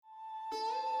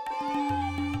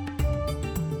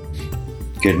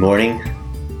Good morning.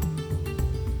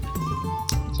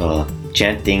 So,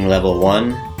 chanting level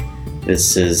 1.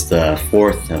 This is the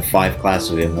 4th of 5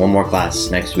 classes. We have one more class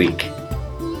next week.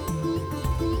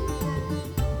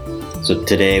 So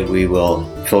today we will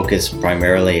focus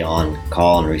primarily on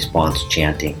call and response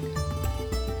chanting.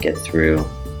 Get through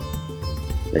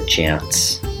the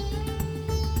chants.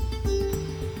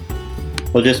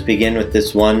 We'll just begin with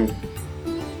this one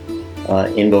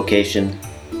invocation.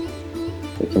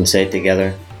 We can say it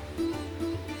together.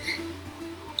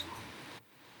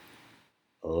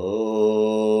 Om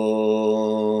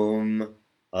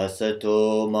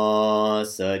Asato Ma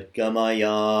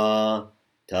Satgamaya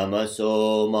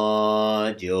Tamaso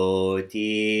Ma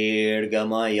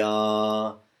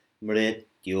Jyotirgamaya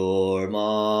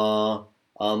Mrityorma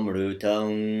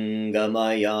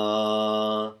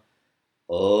Amrutangamaya.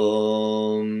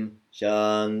 Om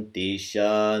Shanti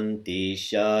Shanti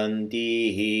Shanti.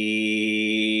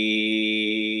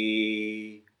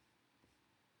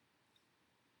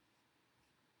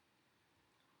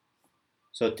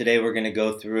 So today we're going to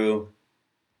go through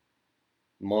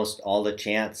most all the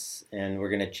chants, and we're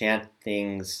going to chant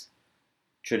things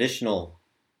traditional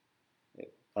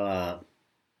call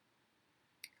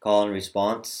and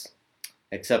response,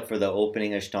 except for the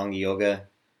opening Ashtanga Yoga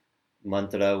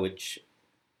mantra, which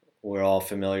we're all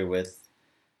familiar with.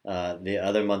 The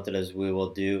other mantras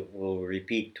we'll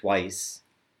repeat twice,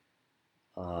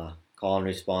 call and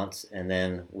response, and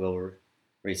then we'll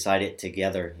recite it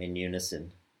together in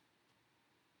unison.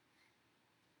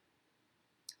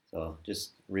 So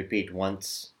just repeat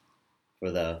once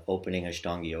for the opening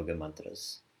Ashtanga Yoga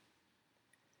mantras.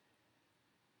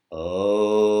 Om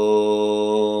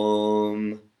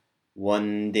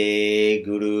Vande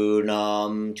Guru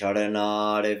Nam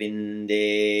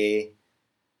Charanarvinde.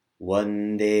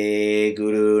 Vande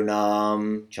Guru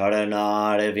Nam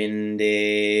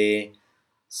Charanarvinde.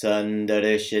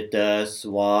 Sandarshita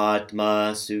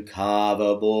Swatma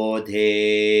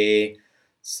Sukhavabodhe.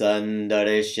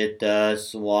 Sandarshita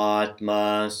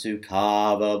Swatma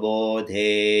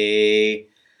Sukhavabodhe.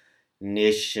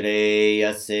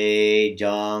 Nishreyase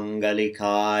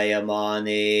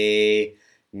Jangalikayamane.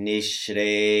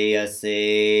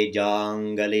 Nishreyase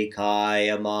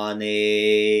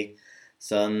Jangalikayamane.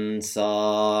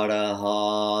 Sansara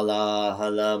hala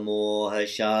hala moha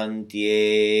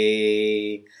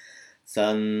shantye.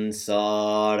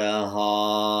 Sansara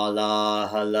hala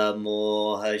hala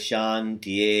moha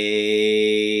shantye.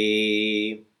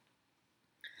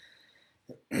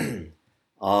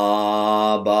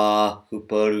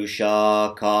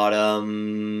 Abahuparushakaram.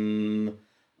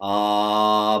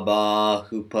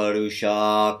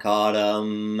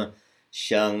 Abahuparushakaram.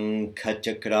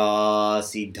 Shankachakra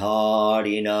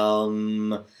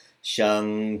Siddharinam.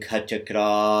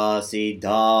 Shankachakra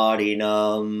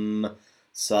Siddharinam.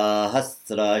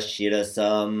 Sahasra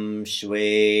Shirasam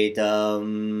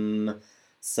Shvetam.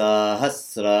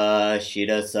 Sahasra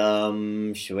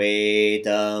Shirasam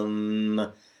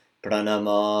Shvetam.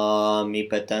 Pranamami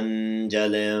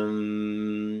Patanjalim.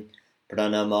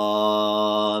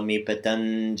 Pranamami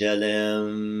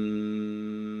Patanjalim.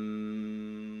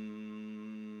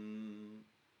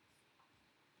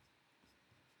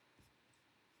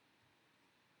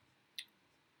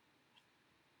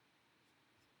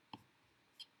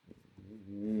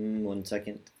 One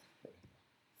second.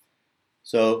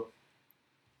 So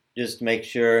just make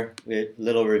sure,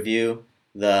 little review,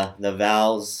 the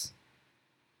vowels,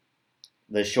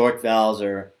 the short vowels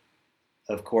are,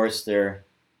 of course, they're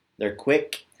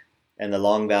quick, and the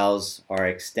long vowels are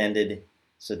extended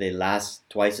so they last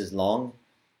twice as long.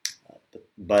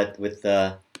 But with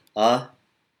the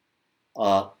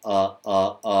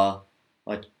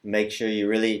make sure you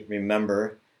really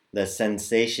remember the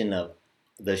sensation of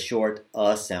the short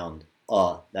sound,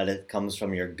 that it comes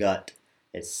from your gut.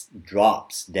 It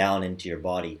drops down into your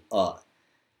body,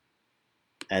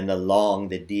 and the long,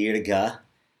 the dirgha,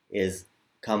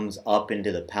 comes up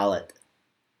into the palate,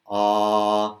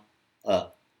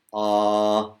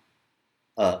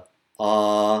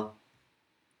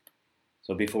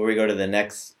 So before we go to the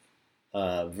next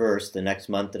verse, the next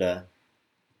mantra,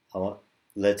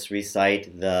 let's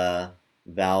recite the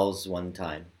vowels one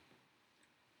time.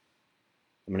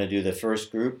 I'm going to do the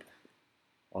first group.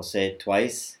 I'll say it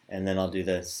twice, and then I'll do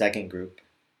the second group.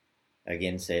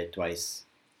 Again, say it twice.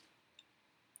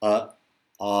 I,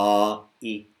 I,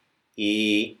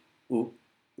 U,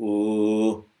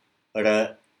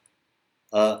 R,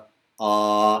 I,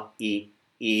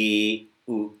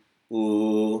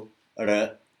 U,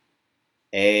 R,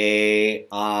 A,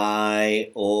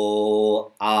 I,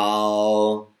 O,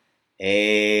 Ow,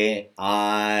 A,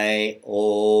 I,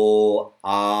 O,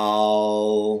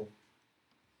 Ow.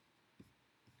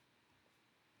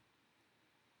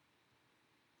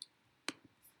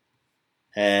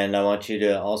 And I want you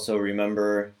to also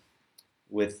remember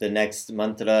with the next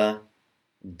mantra,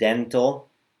 dental,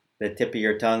 the tip of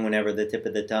your tongue, whenever the tip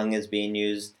of the tongue is being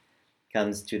used,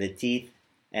 comes to the teeth,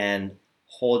 and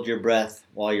hold your breath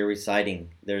while you're reciting.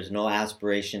 There's no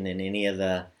aspiration in any of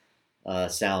the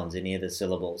sounds, any of the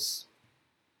syllables.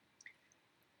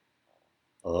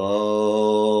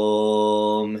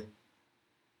 Om.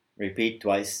 Repeat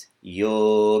twice.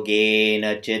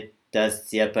 Yogena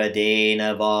chittasya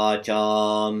padena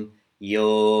vacham.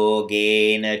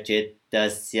 Yogena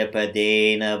chittasya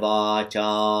padena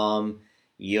vacham.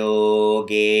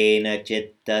 Yogena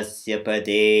chittasya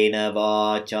padena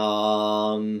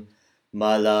vacham.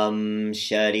 Malam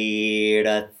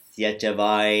sharirasya cha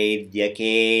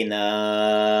vaidyakena.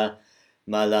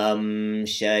 Malam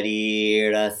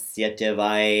sharirasya cha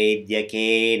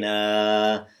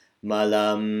vaidyakena.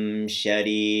 Malam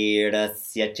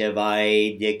sharirasya cha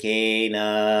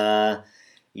vaidyakena.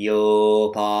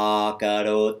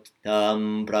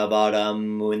 Yopakarotam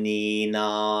pravaram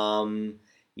muninam.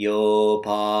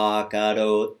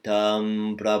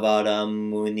 Yopakarotam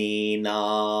pravaram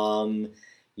muninam.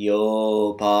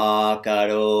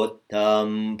 Yopakarotam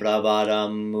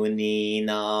pravaram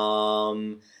muninam.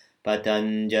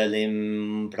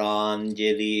 Patanjalim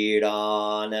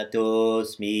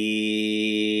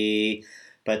pranjaliranatosmi.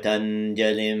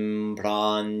 Patanjalim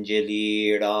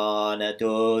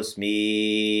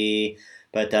pranjaliranatosmi.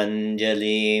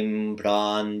 Patanjalim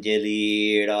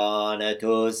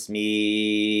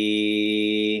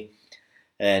pranjaliranatosmi.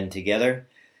 And together.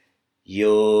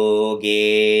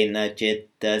 Yogena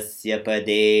chittasya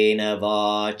padena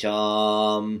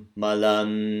vacham.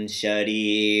 Malam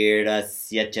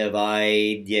sharirasya cha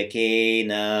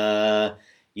vaidyakena.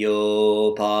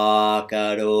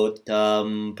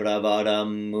 Yopakarotam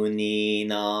pravaram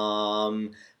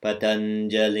muninam.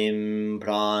 Patanjalim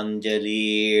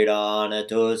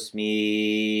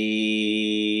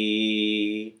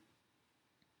pranjaliranatosmi.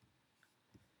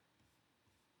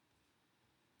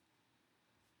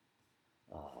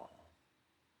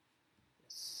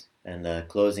 And the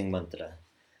closing mantra.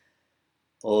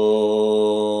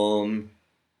 Om.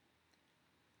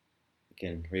 You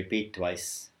can repeat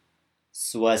twice.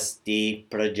 Swasti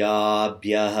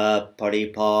prajabhyah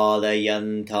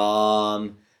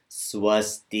paripalayantam.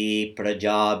 Swasti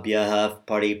prajabhyah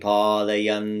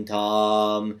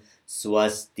paripalayantam.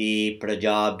 Swasti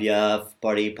prajabhyah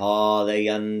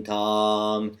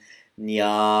paripalayantam.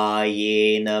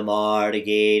 Nyayena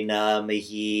margena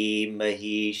mahi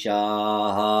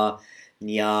mahishaha.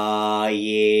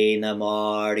 Nyayena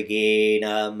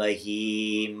margena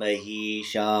mahi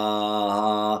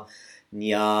mahishaha.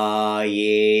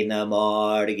 Nyayena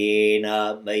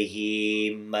margena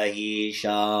mahi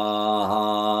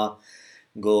mahishaha.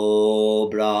 Go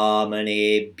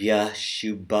brahmanebhyah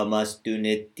shubhamastu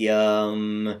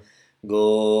nityam.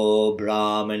 Go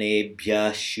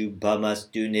brahmanebhyah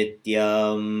shubhamastu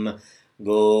nityam.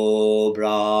 Go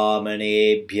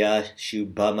brahmanebhyah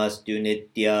shubhamastu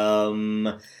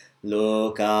nityam.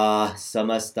 Loka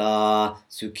samasta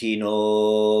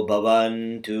sukhino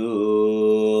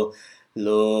bhavantu.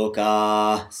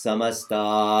 Loka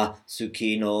samasta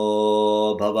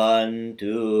sukhino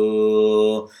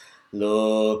bhavantu.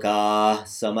 Loka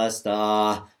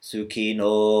samasta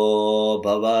sukhino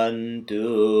bhavantu.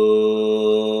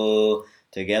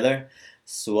 Together.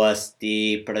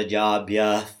 Swasti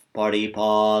prajabhyah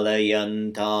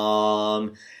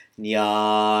paripalayantam.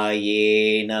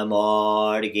 Nyayena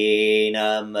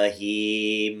margena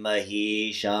mahi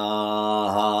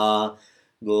mahishaha.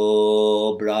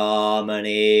 Go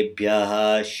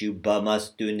brahmanebhyah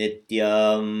shubhamastu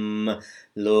nityam.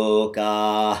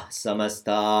 Loka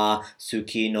samasta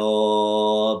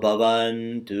sukhino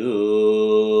bhavantu.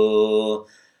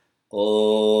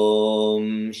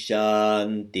 Om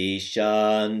Shanti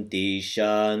Shanti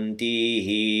Shanti.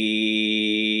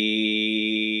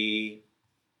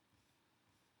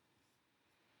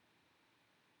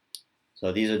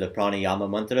 So these are the pranayama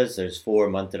mantras. There's 4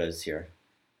 mantras here.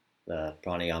 The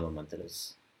pranayama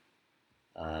mantras.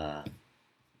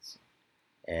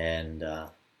 And I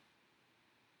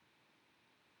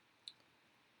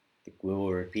think we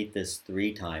will repeat this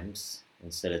 3 times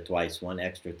instead of twice, 1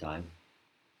 extra time.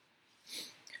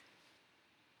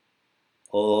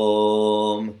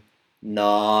 Om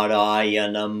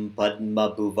Narayanam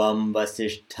Padma Bhuvam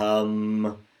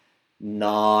Vasishtham.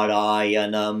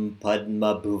 Narayanam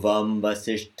Padma Bhuvam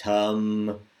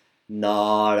Vasishtham.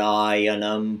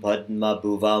 Narayanam Padma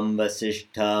Bhuvam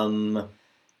Vasishtham.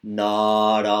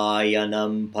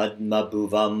 Narayanam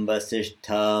Padmabhuvam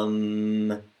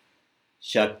Vasishtham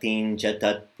Shaktin cha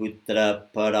Tatputra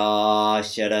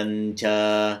Parasharan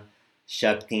cha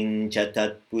Shaktin cha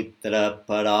Tatputra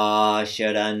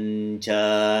Parasharan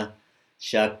cha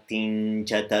Shaktin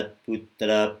cha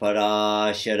Tatputra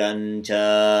Parasharan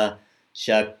cha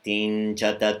Shaktin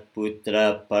cha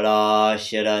Tatputra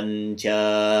Parasharan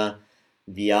cha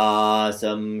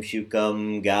Vyasam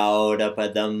Shukam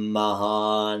Gaudapadam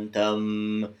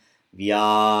Mahantam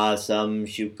Vyasam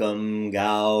Shukam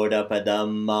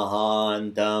Gaudapadam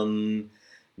Mahantam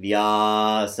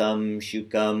Vyasam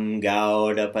Shukam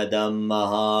Gaudapadam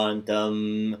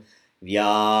Mahantam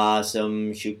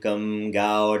Vyasam Shukam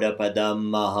Gaudapadam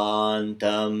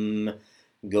Mahantam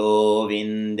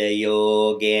Govinda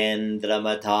Yogendra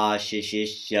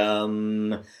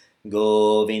Mathashishyam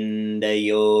Govinda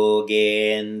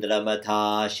Yogendra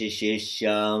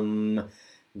Mathashishyam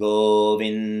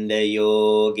Govinda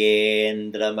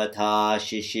Yogendra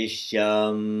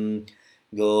Mathashishyam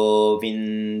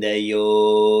Govinda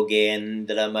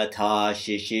Yogendra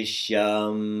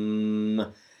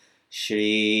Mathashishyam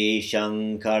Shri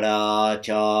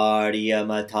Shankaracharya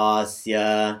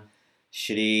Mathasya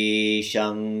Shri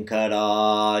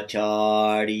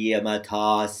Shankaracharya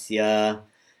Mathasya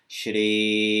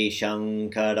Shri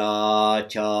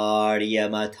Shankaracharya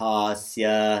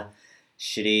Mathasya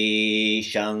Shri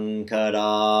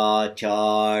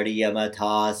Shankaracharya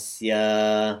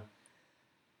Mathasya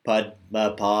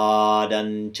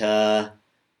Padmapadancha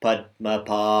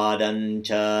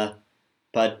Padmapadancha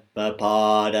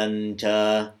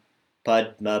Padmapadancha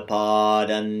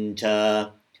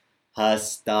Padmapadancha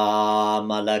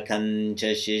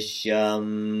Hastamalakancha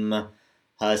Shishyam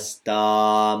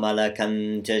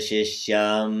Hastamalakancha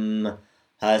Shishyam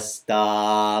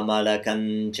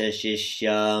Hastamalakancha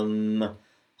Shishyam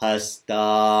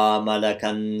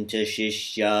Hastamalakancha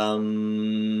Shishyam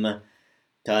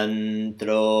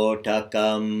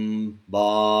Tantrotakam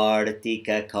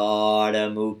Bhartikakara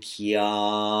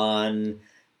Mukhyan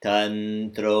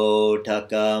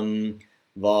Tantrotakam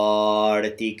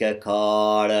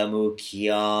Bhartikakara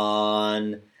Mukhyan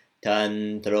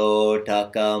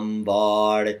Tantrotakam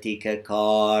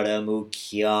Bhartikakara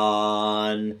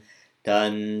Mukhyan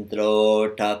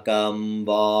Tantrotakam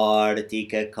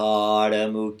Bhartikakara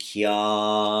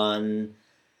Mukhyan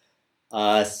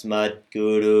Asmat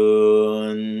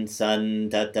Gurun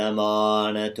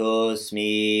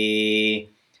Santatamanatosmi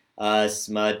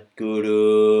Asmat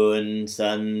Gurun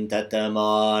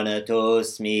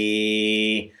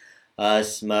Santatamanatosmi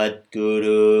Asmat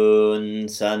Gurun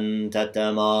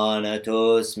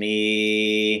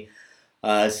Santatamanatosmi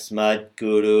Asmat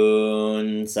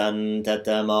Gurun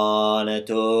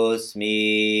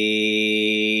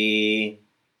Santatamanatosmi.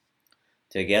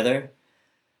 Together.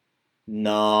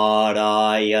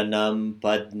 Narayanam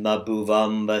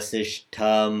Padmabhuvam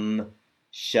Vasishtham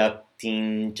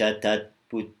Shaktin cha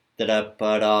Tatputra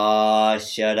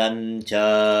Parasharan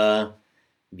cha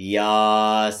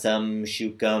Vyasam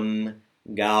Shukam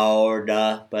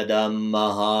Gauda Padam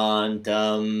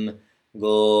Mahantam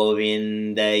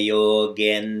Govinda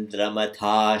Yogendra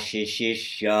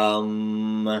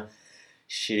Mathashishyam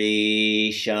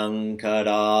Shri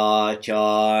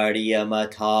Shankaracharya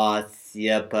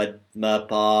Mathasya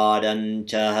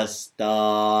Padmapadancha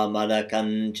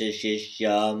Hastamalakancha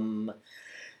Shishyam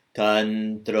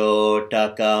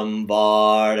Tantrotakam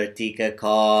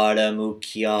Bhartikakara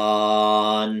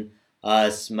Mukhyan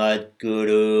Asmat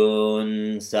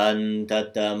Gurun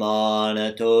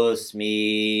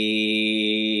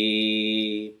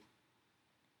Santatamanatosmi.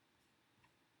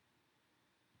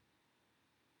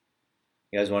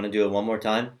 You guys want to do it one more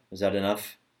time? Is that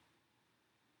enough?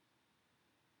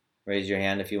 Raise your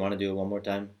hand if you want to do it one more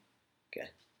time. Okay.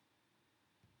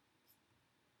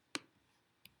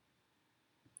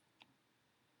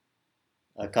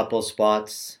 A couple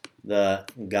spots, the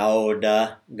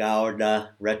Gauda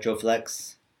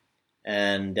retroflex,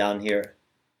 and down here,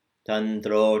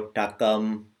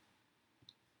 Tantrotakam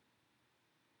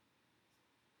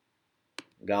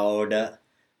Gauda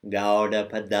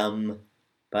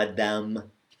Padam.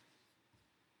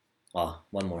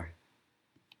 One more.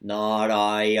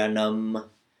 Narayanam.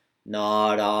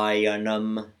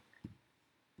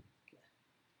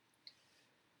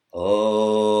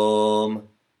 Om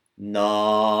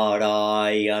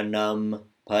Narayanam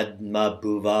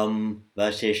Padmabhuvam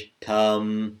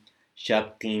Vasishtham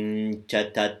Shaktin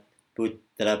Chatat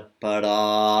Putra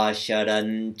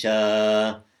Parasharan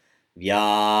cha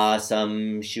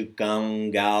Vyasam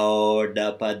Shukam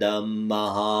Gaudapadam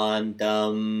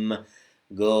Mahantam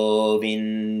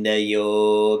Govinda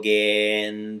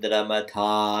Yogendra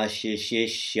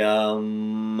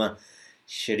Mathashishyam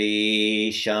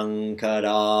Shri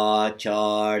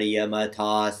Shankaracharya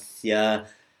Mathasya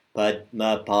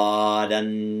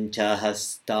Padmapadancha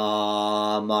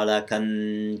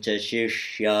Hastamalancha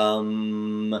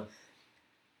Shishyam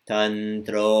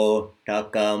Tantro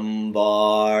Takam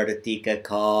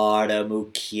Vartikakara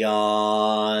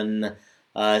Mukhyan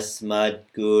Asmad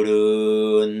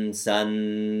Gurun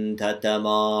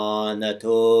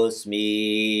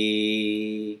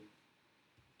Santatamanatosmi.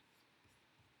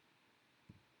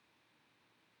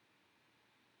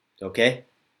 Okay?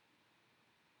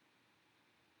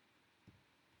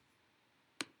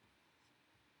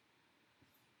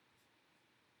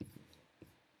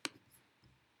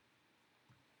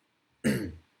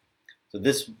 So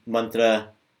this mantra,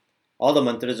 all the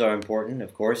mantras are important,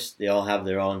 of course. They all have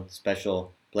their own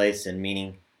special place and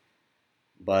meaning.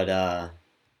 But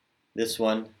this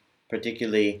one,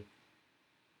 particularly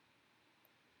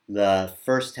the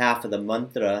first half of the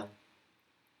mantra,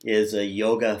 is a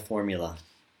yoga formula,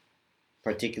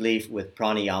 particularly with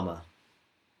pranayama.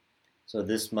 So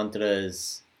this mantra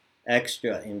is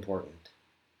extra important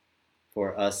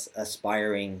for us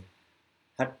aspiring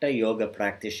Hatha Yoga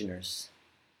practitioners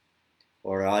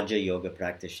or Raja Yoga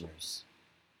practitioners.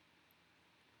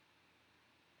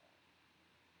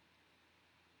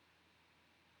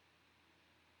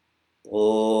 Om.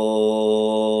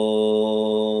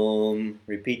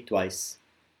 Repeat twice.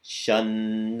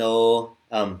 Shanno.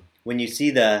 When you see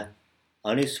the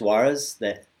anuswaras,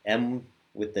 the M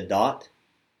with the dot,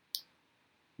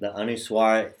 the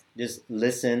anuswara, just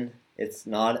listen. It's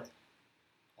not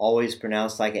always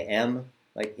pronounced like an M.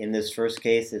 Like in this first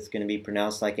case, it's going to be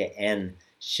pronounced like an N.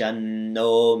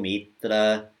 Shanno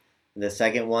mitra. The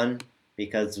second one,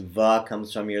 because va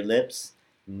comes from your lips,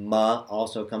 ma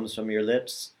also comes from your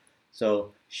lips.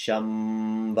 So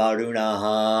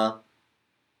Shambarunaha.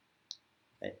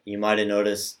 You might have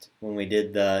noticed when we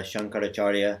did the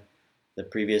Shankaracharya, the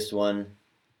previous one,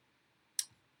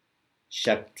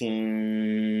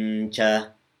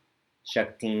 Shaktincha.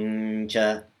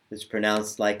 Shaktincha is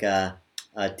pronounced like a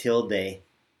tilde,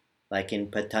 like in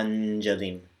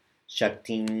Patanjalim.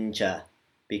 Shaktincha,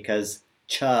 because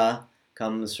cha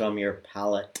comes from your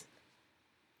palate.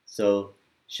 So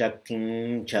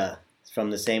Shaktincha, from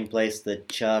the same place the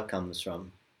cha comes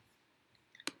from.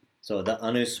 So the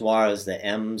anuswaras, the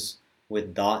M's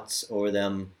with dots over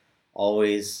them,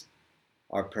 always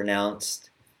are pronounced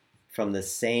from the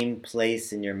same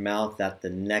place in your mouth that the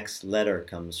next letter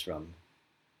comes from.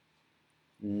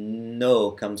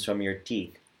 No comes from your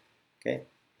teeth. Okay,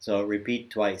 so repeat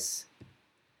twice.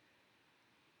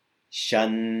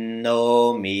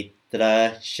 Shanno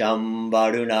mitra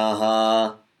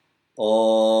shambarunaha.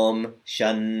 Om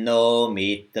Shanno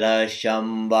mitra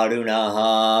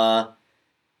shambarunaha.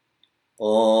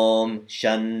 Om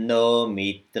Shanno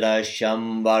mitra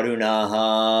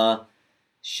shambarunaha.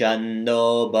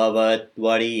 Shanno bhavat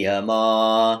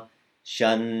variyama.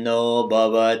 Shanno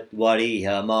bhavat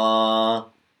variyama.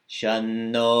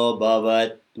 Shanno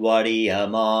bhavat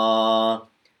variyama.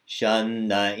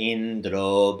 Shanna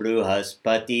Indro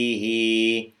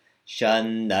Bruhaspatihi.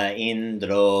 Shanna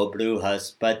Indro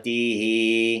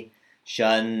Bruhaspatihi.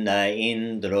 Shanna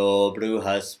Indro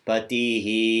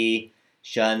Bruhaspatihi.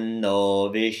 Shanno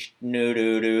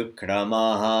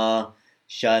Vishnurukramaha.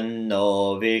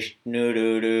 Shanno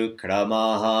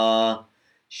Vishnurukramaha.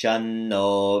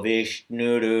 Shanno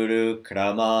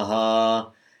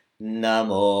Vishnurukramaha.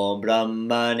 Namo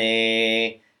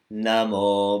Brahmane.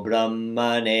 Namo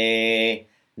Brahmane.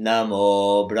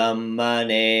 Namo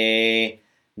Brahmane.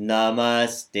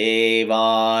 Namaste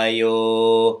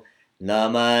Vayo.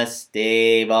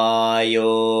 Namaste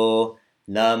Vayo.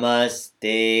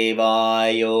 Namaste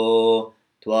Vayo.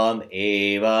 Tvam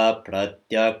eva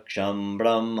pratyaksham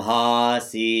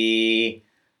brahmasi.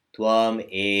 Tvam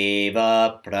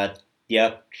eva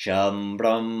pratyaksham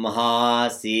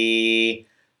brahmasi.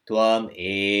 Tvam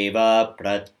eva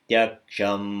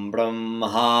pratyaksham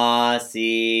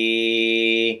brahmasi.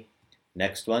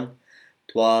 Next one.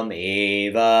 Tvam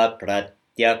eva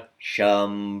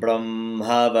pratyaksham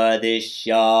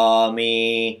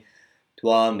brahmavadishyami.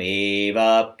 Tvam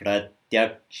eva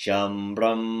pratyaksham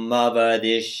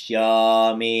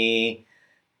brahmavadishyami.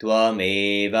 Tvam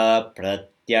eva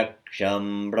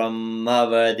pratyaksham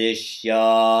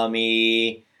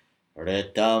brahmavadishyami.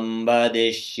 Ritam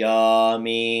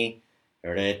vadishyami.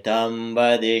 Ritam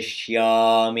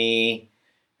vadishyami.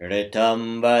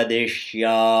 Ritam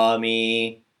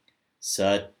vadishyami.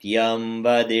 Satyam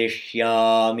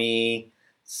vadishyami.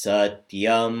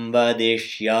 Satyam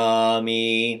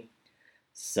vadishyami.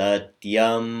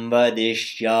 Satyam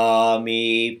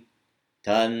vadishyami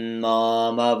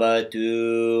tanmamavatu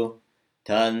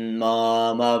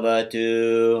tanmamavatu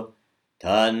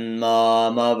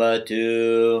tanmamavatu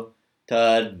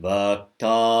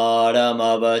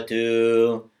tadbhaktaramavatu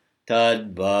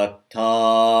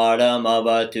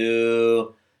tadbhaktaramavatu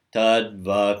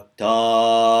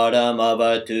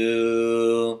tadbhaktaramavatu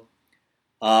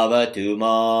avatu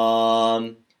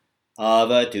mam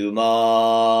avatu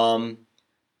mam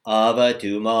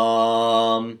avatu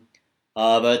mam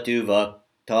avatu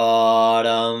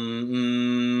vaktaram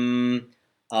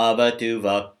avatu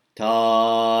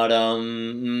vaktaram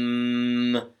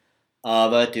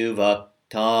avatu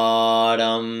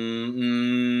vaktaram.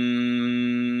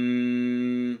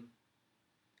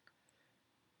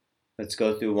 Let's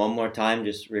go through one more time.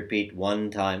 Just repeat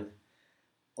one time.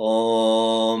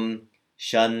 Om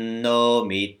Shanno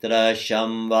Mitra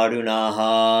Sham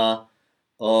Varunaha.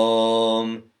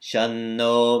 Om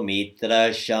Shanno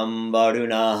Mitra Sham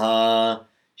Varunaha.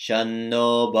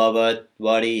 Shanno Bhavat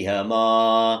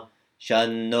Variyama.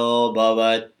 Shanno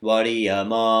Bhavat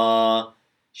Variyama.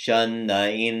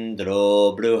 Shanna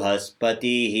Indro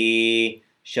Bruhaspatihi.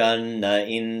 Shanna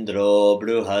Indro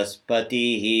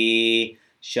Bruhaspatihi.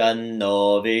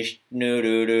 Shanno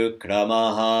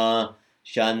Vishnurukramaha.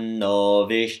 Shanno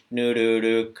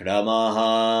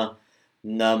Vishnurukramaha.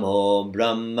 Namo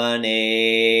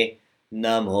Brahmane.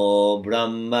 Namo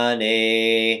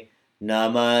Brahmane.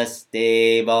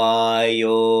 Namaste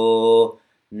Vayo.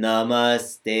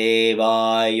 Namaste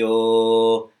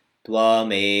Vayo.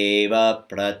 Tvameva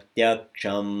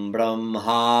pratyaksham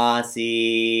brahmasi.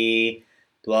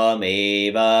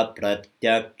 Tvameva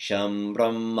pratyaksham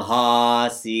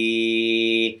brahmasi.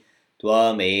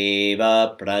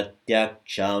 Tvameva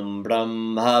pratyaksham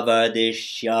brahma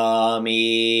vadishyami.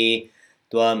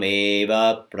 Tvameva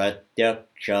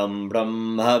pratyaksham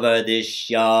brahma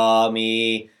vadishyami.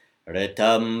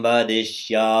 Ritam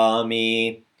vadishyami.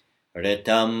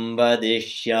 Ritam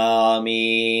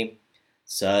vadishyami.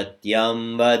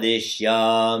 Satyam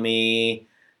vadishyami.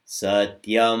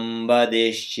 Satyam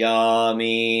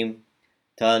vadishyami.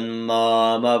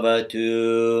 Tanmamavatu.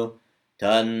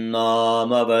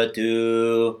 Tanmamavatu.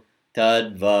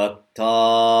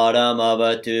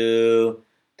 Tadvaktaramavatu.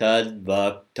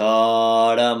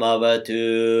 Tadvaktaramavatu.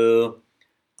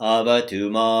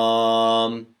 Avatu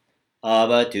mam.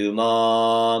 Avatu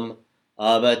mam.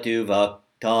 Avatu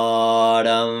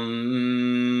vaktaram.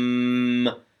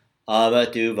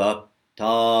 Avatu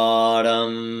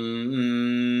vaktaram.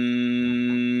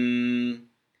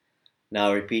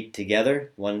 Now repeat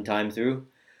together one time through.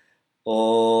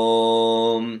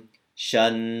 Om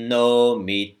Shanno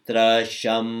Mitra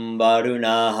Sham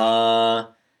Varunaha.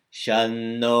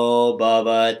 Shanno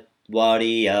Bhavat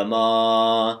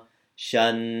Variyama.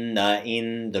 Shanna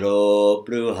Indro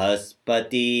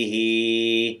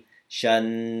Bruhaspatihi.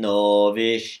 Shanno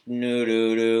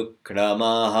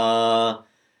Vishnurukramaha.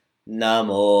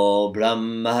 Namo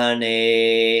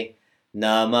Brahmane.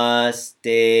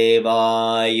 Namaste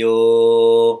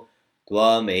Vayo.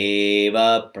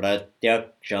 Tvameva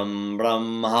pratyaksham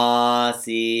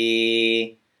brahmasi.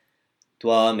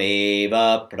 Tvameva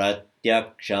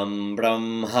pratyaksham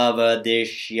brahma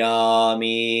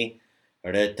vadishyami.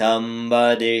 Ritam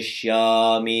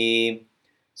vadishyami.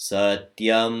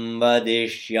 Satyam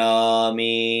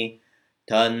vadishyami.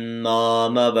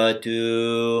 Tanmamavatu.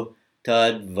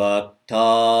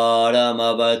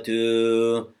 Tadvaktaramavatu.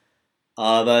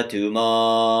 Avatu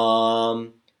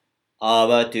mam.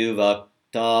 Avatu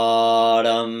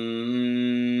vaktaram.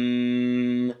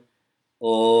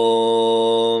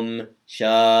 Om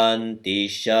Shanti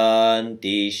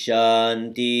Shanti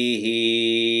Shanti.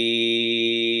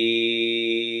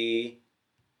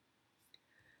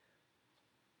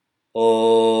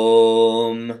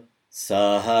 Om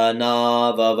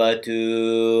Sahana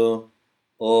Vavatu.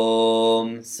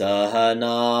 Om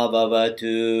Sahana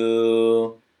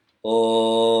Vavatu.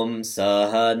 Om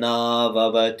Sahana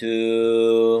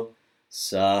Vavatu.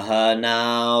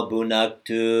 Sahana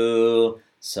Bhunaktu.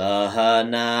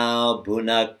 Sahana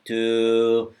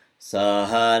Bhunaktu.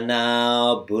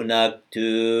 Sahana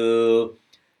Bhunaktu.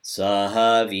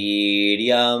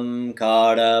 Sahaviryam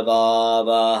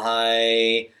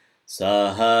Karavavahai.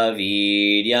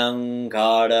 Sahaviryam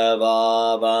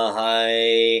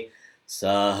Karavavahai.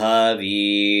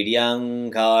 Sahaviryam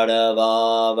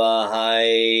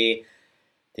Karavavahai.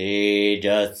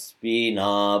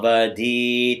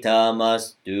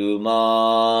 Tejasvinavadhitamastu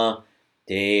ma.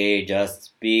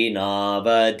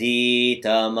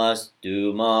 Tejasvinavadhitamastu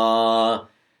ma.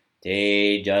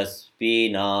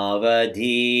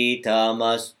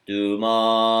 Tejasvinavadhitamastu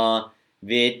ma.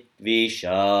 Vit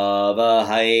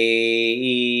Vidvishavahai.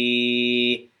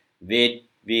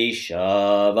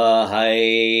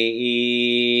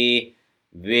 Vidvishavahai.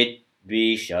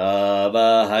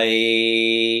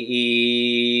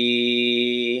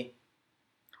 Vidvishavahai.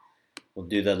 We'll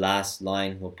do the last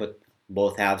line. We'll put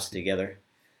both halves together.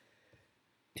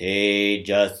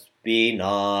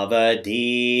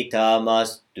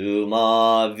 Tejasvinavaditamastu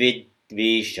ma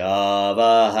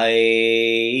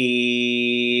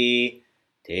vidvishavahai.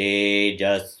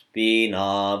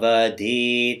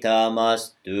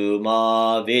 Tejasvinavaditamastu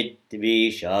ma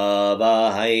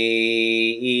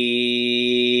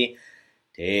vidvishavahai.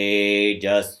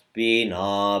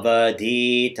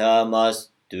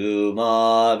 Tejasvinavaditamastu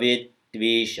ma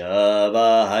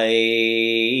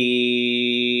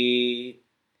vidvishavahai.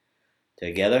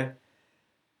 Together.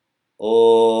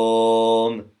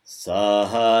 Om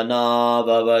Sahana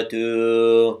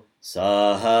Bhavatu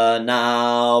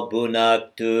Sahanau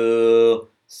Bhunaktu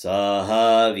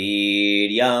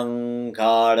Sahaviryam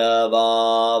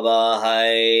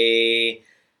Karavavahai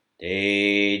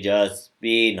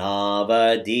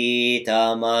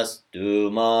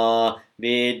Tejasvinavaditamastu ma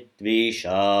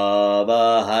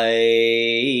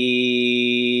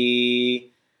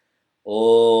vidvishavahai.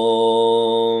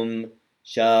 Om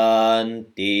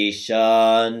Shanti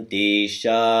Shanti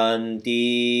Shanti.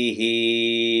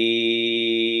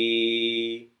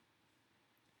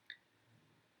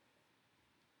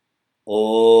 Om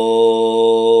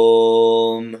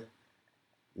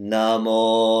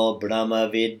Namo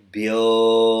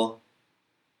Brahmavidbhyo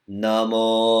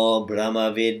Namo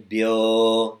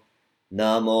Brahmavidbhyo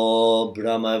Namo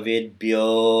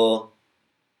Brahmavidbhyo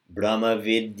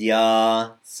Brahmavidya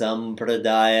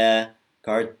Sampradaya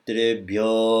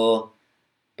Kartribhyo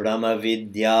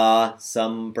Brahmavidya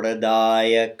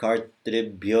Sampradaya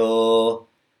Kartribhyo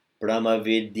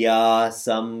Brahmavidya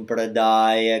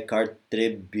Sampradaya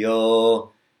Kartribhyo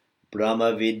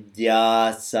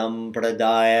Brahmavidya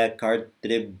Sampradaya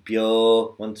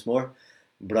Kartribhyo. Once more.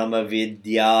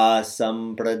 Brahmavidya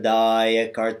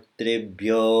Sampradaya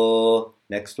Kartribhyo.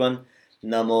 Next one.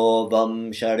 Namo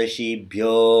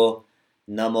Vamsharashibhyo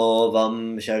Namo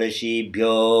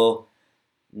Vamsharashibhyo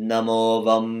Namo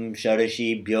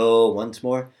Vamsharashibhyo. Once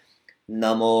more.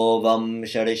 Namo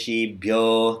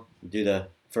Vamsharashibhyo. Do the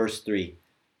first three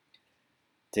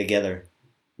together.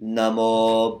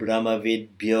 Namo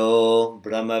Brahmavidbhyo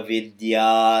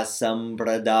Brahmavidya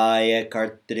Sampradaya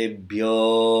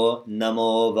Kartribhyo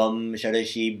Namo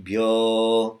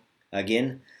Vamsharashibhyo.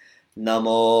 Again.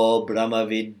 Namo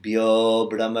Brahmavidbhyo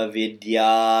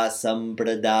Brahmavidya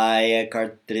Sampradaya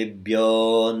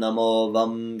Kartribhyo Namo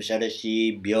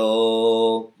Vamsharashibhyo.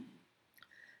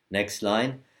 Next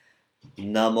line.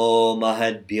 Namo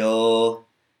Mahadbhyo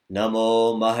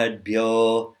Namo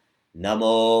Mahadbhyo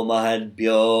Namo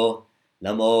Mahadbhyo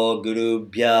Namo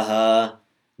Gurubhyaha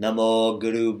Namo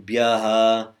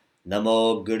Gurubhyaha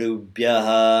Namo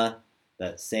Gurubhyaha.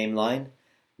 That same line.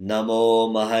 Namo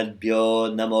Mahadbhyo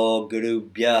Namo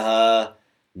Gurubhyaha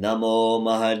Namo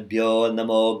Mahadbhyo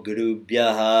Namo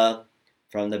Gurubhyaha.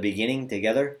 From the beginning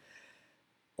together.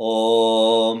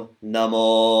 Om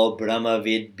Namo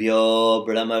Brahmavidbhyo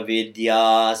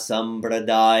Brahmavidya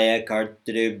Sampradaya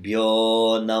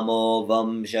Kartribhyo Namo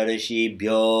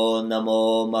Vamsharashibhyo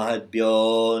Namo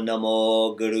Mahadbhyo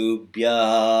Namo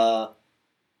Gurubhyaha.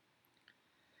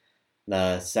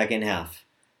 The second half.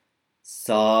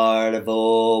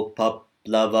 Sarvo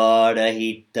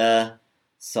Paplavarahita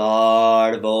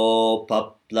Sarvo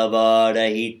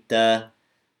Paplavarahita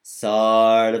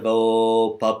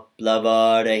Sarvo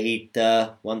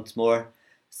Paplavarahita. Once more.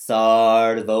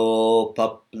 Sarvo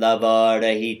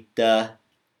Paplavarahita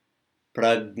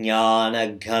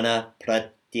Prajnana Ghana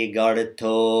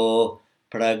Pratyagartho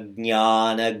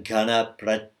Prajnana Ghana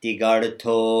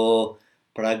Pratyagartho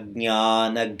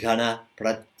Prajnana Ghana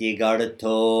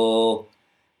Pratyagartho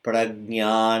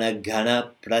Prajnana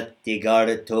Ghana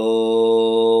Pratyagartho.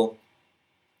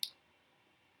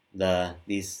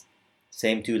 These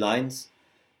same two lines.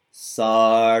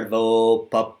 Sarvo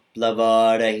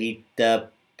Paplavarahita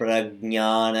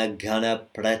Prajnana Ghana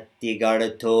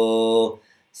Pratyagartho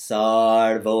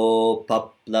Sarvo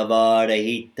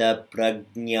Paplavarahita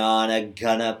Prajnana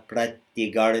Ghana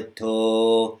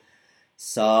Pratyagartho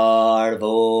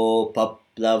Sarvo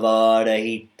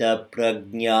Paplavarahita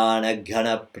Prajnana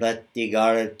Ghana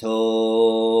Pratyagartho.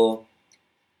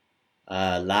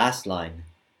 Last line.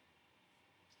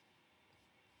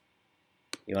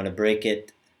 You want to break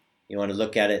it, you want to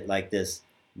look at it like this.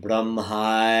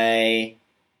 Brahmai,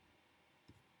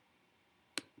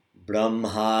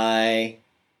 Brahmai,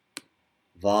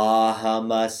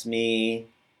 Vahamasmi,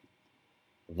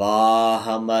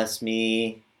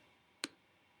 Vahamasmi.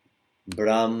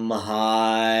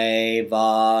 Brahmai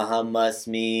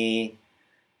Vahamasmi.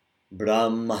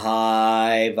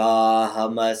 Brahmai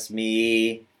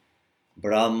Vahamasmi.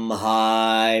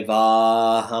 Brahmai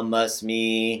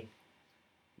Vahamasmi.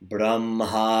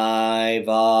 Brahmai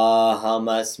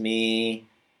Vahamasmi.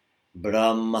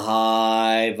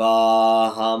 Brahmai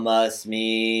Vahamasmi.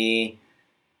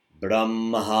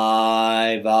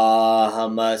 Brahmai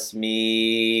Vahamasmi.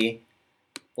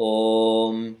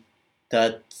 Om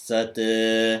Tat Sat.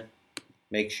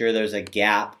 Make sure there's a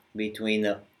gap between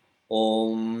the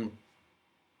Om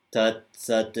Tat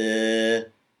Sat.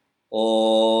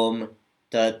 Om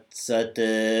Tat Sat.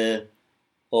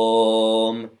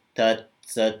 Om Tat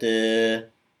Sat.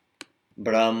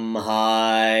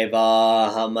 Brahmai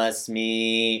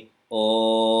Vahamasmi.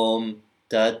 Om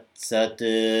Tat Sat.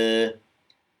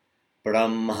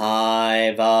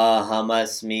 Brahmai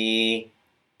Vahamasmi.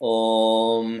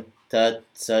 Om Tat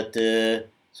Sat.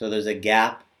 So there's a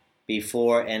gap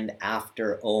before and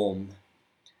after Om.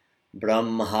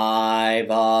 Brahmai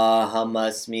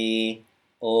Vahamasmi.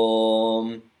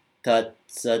 Om Tat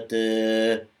Sat.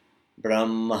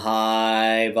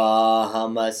 Brahmai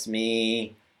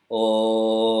Vahamasmi.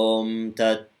 Om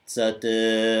Tat Sat.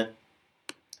 The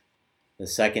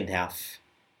second half.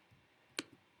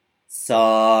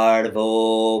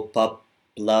 Sarvo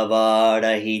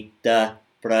Paplavadahita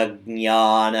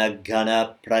Pragnana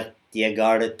Gana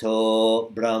Pratyagarto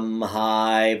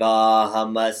Brahmai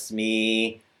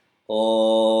Vahamasmi.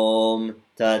 Om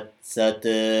Tat Sat.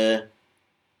 The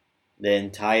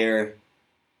entire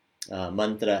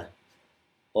mantra.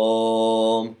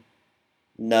 Om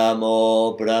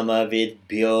Namo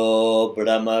Brahmavidbhyo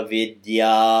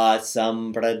Brahmavidya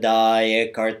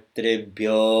Sampradaya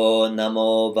Kartribhyo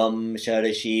Namo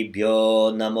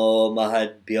Vamsharashibhyo Namo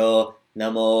Mahadbhyo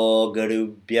Namo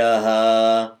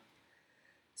Gurubhyaha.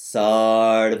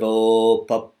 Sarvo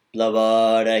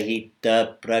Paplavadahita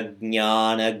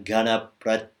Pragnana Gana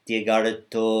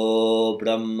Pratyagarto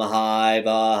Brahmai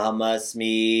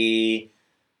Vahamasmi.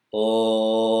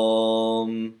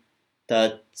 Om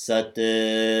Tat Sat.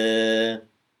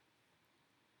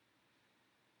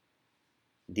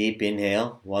 Deep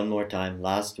inhale, one more time,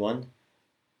 last one.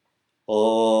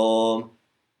 Om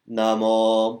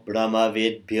Namo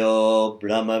Brahmavidbhyo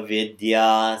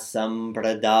Brahmavidya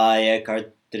Sampradaya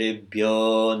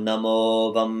Kartribhyo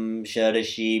Namo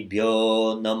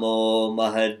Vamsharashibhyo Namo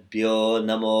Mahadbhyo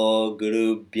Namo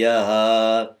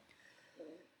Gurubhyaha.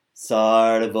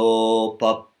 Sarvo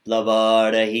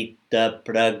Paplavadahita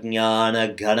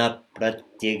Pragnana Gana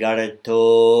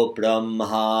Pratyagarto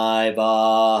Brahmai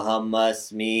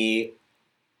Vahamasmi.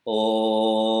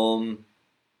 Om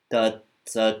Tat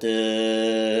Sat.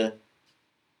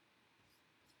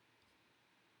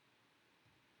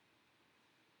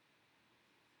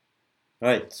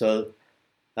 Alright, so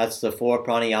that's the 4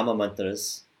 pranayama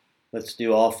mantras. Let's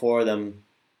do all 4 of them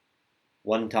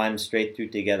one time straight through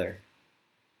together.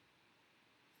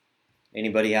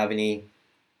 Anybody have any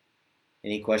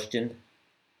question?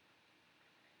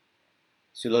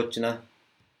 Sulochana?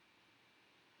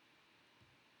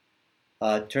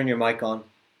 Turn your mic on.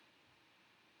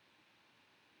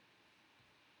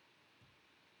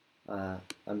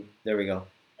 There we go.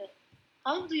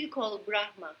 How do you call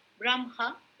Brahma?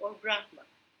 Brahma or Brahma?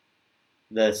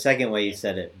 The second way you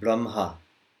said it, Brahma.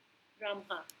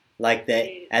 Brahma. Like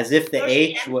as if the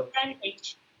H was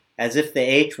as if the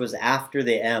H was after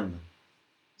the M.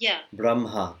 Yeah.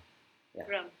 Brahma. Yeah.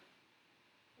 Brahma.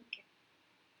 Okay.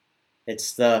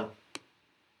 It's the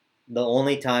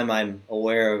only time I'm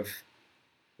aware of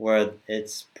where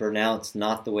it's pronounced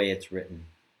not the way it's written.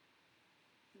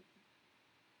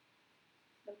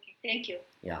 Okay, thank you.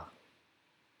 Yeah.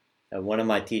 One of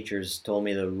my teachers told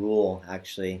me the rule,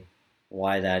 actually,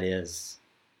 why that is.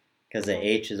 Because the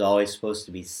H is always supposed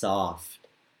to be soft,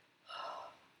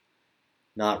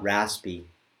 not raspy.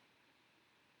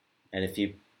 And if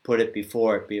you put it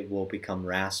before it, it will become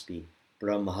raspy.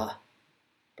 Brahma.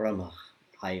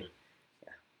 Yeah.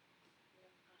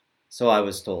 So I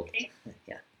was told.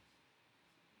 Yeah.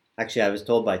 Actually, I was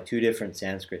told by 2 different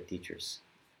Sanskrit teachers.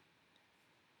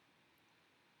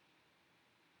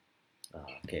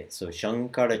 Okay, so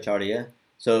Shankaracharya.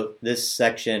 So this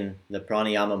section, the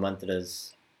pranayama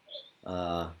mantras,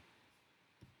 so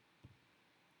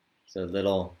a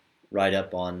little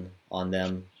write-up on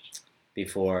them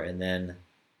before, and then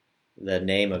the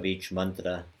name of each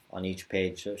mantra on each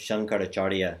page. So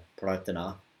Shankaracharya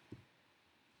Pratana.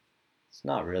 It's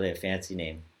not really a fancy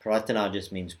name. Pratana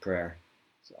just means prayer.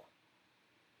 So.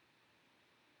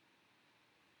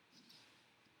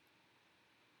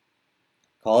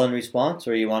 call and response,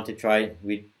 or you want to try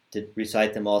to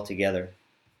recite them all together?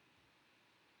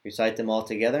 Recite them all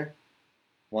together,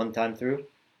 one time through.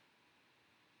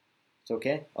 It's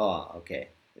okay? Oh, okay.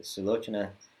 If Sulochana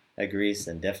agrees,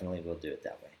 then definitely we'll do it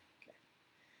that way. Okay.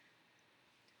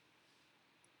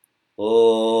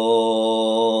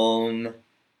 Om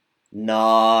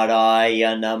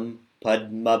Narayanam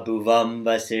Padmabhuvam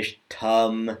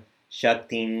Vasishtham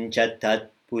Shaktin cha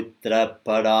Tatputra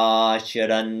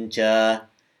Parasharancha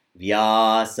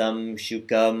Vyasam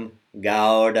Shukam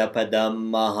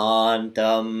Gaudapadam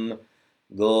Mahantam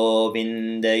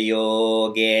Govinda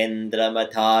Yogendra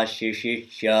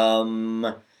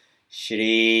Mathashishishyam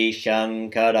Shri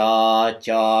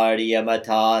Shankaracharya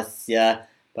Mathasya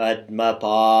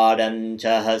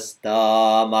Padmapadancha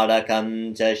Hastamarakam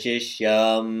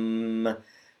Shishyam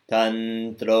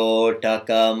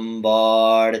Tantrotakam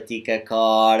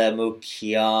Vartikakara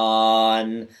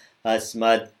Mukhyan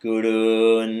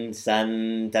Asmatgurun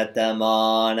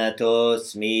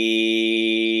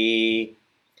Santatamanatosmi.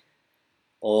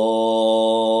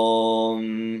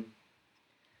 Om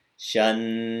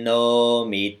Shanno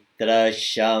Mitra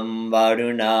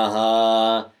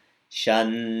Varunaha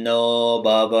Shanno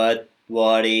Bhavat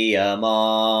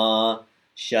Variyama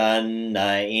Shanna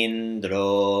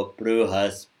Indro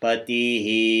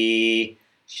Bruhaspatihi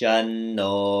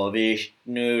Shanno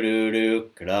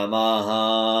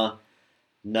Vishnurukramaha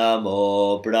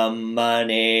Namo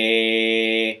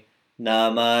Brahmane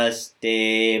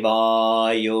Namaste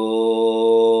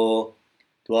Vayo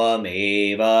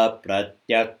Tvameva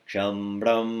Pratyaksham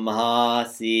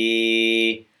Brahmasi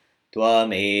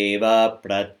Tvameva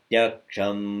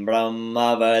Pratyaksham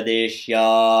Brahma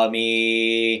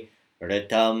Vadishyami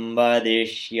Ritam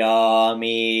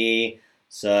Vadishyami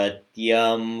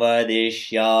Satyam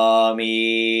Vadishyami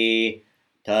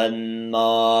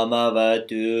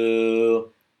Tanmamavatu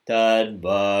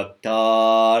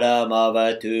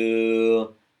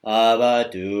Tadbhaktaramavatu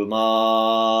Avatu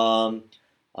Mam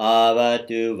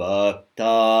Avatu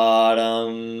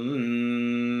Bhaktaram.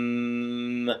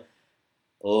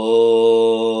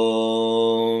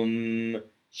 Om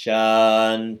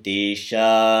Shanti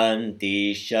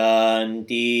Shanti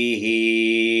Shanti.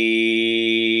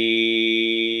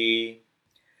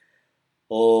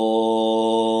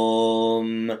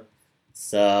 Om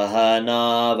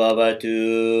Sahana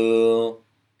Vavatu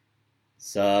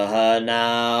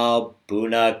Sahana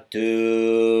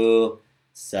Bhunaktu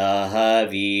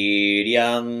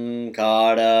Sahaviryam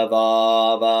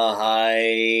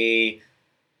Karavavahai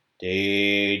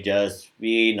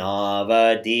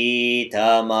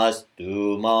Tejasvinavaditamastu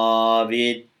ma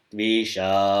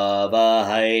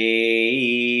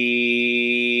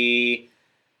vidvishavahai.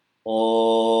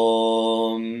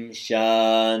 Om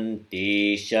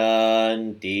Shanti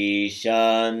Shanti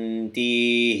Shanti.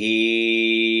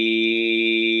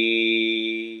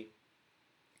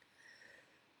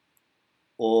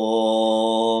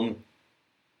 Om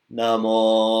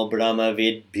Namo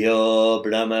Brahmavidbhyo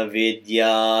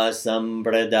Brahmavidya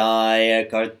Sampradaya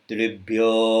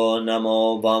Kartribhyo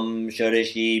Namo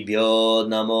Vamsharishibhyo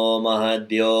Namo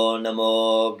Mahadbhyo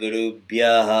Namo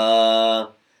Gurubhyaha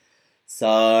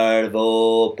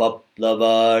Sarvo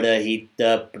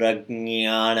Paplavadahita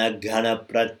Prajnana Ghana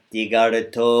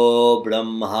Pratyagartho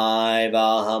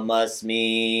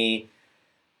Brahmaivahamasmi.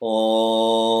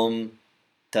 Om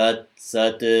Tat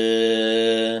Sat.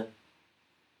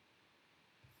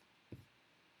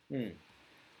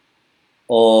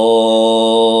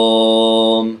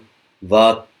 Om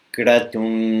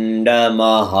Vakratunda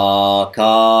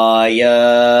Mahakaya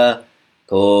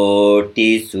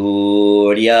Koti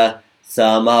Surya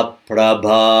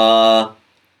Samaprabha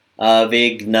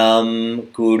Avignam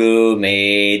Kuru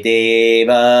Me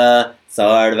Deva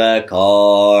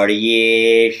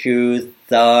Sarvakaryeshu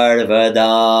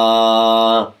Sarvada.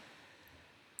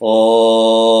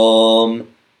 Om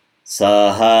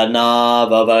Sahana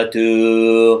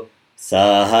Bhavatu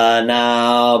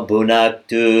Sahana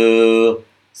Bhunaktu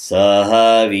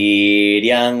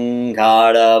Sahaviryam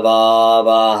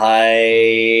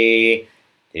Karavavahai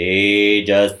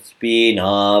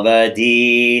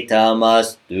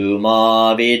Tejasvinavaditamastu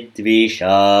ma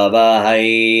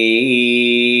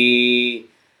vidvishavahai.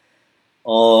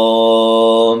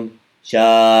 Om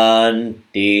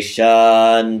Shanti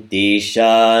Shanti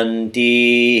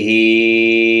Shanti.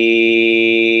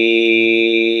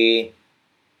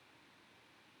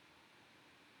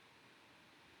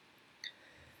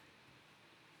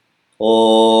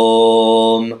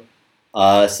 Om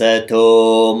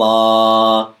Asato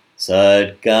ma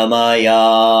Sadgamaya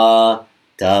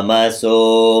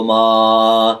Tamaso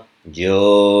ma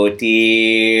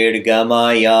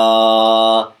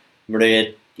Jyotirgamaya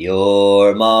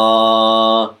mrityorma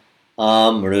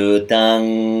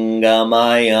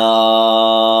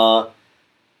amrutangamaya.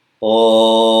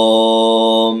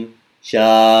 Om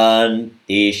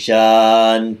Shanti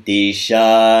Shanti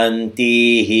Shantihi.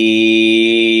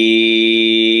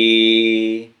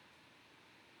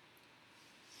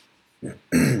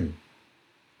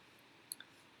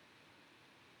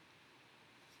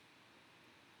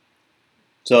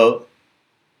 So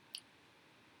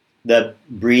the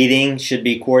breathing should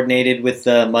be coordinated with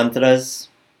the mantras.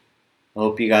 I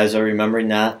hope you guys are remembering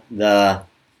that. The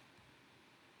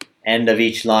end of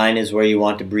each line is where you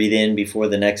want to breathe in before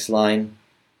the next line.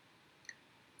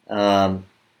 A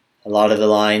lot of the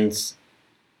lines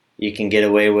you can get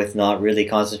away with not really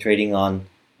concentrating on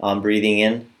breathing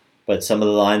in, but some of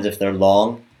the lines, if they're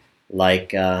long,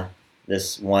 like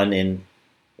this one in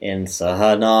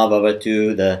Sahana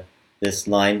Bhavatu, this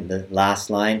line, the last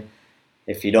line,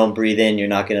 if you don't breathe in, you're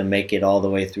not going to make it all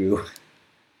the way through.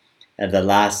 And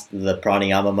the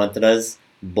pranayama mantras,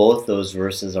 both those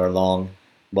verses are long.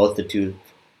 Both the two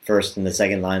first and the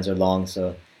second lines are long,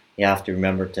 so you have to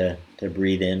remember to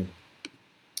breathe in.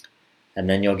 And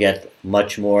then you'll get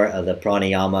much more of the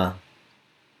pranayama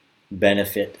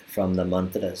benefit from the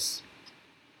mantras.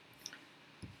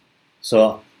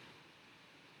 So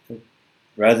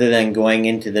rather than going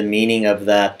into the meaning of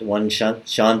that one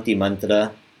Shanti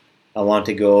mantra, I want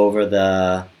to go over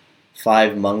the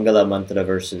 5 Mangala mantra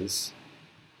verses.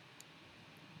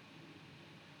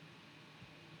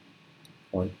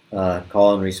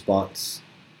 Call and response.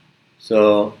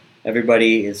 So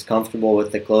everybody is comfortable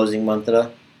with the closing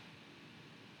mantra.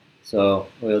 So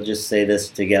we'll just say this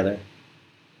together.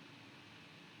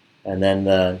 And then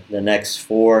the next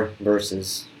 4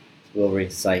 verses we'll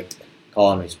recite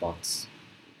call and response.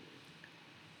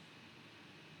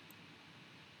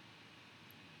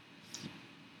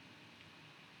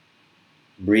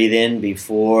 Breathe in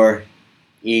before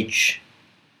each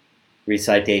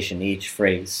recitation, each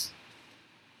phrase.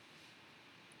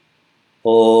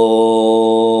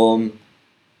 Om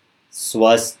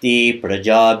Swasti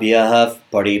Prajabhyah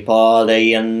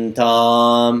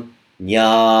Paripalayantam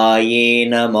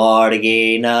Nyayena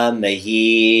Margena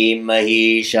Mahi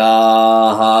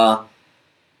Mahishaha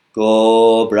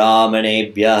Go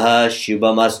Brahmanebhyah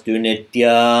Shubhamastu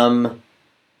Nityam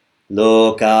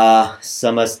Loka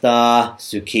Samasta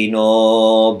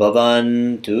Sukhino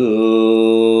Bhavantu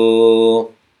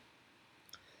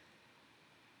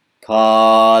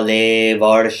Kale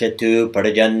Varshatu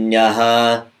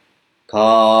Parjanyaha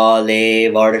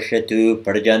Kale Varshatu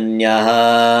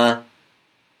Parjanyaha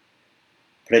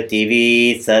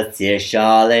Prativi Sasya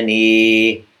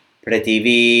Shalani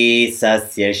Prativi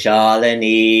Sasya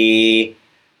Shalani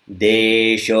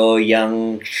Desho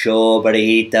Yangsho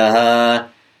Barhitaha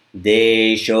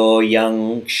Desho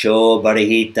Yangsho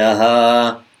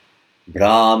Barhitaha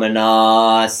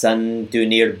Brahmana Santu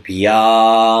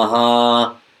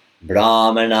Nirbhyaha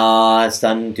Brahmana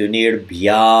Santu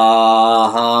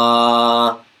Nirbhyaha.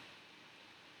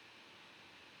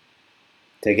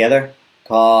 Together.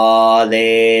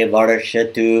 Kale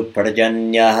Varshatu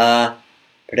Parjanyaha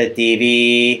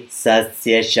Prativi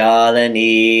Sasya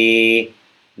Shalani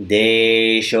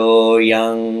Desho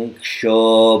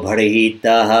Yangsho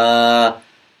Bharhitaha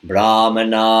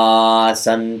Brahmana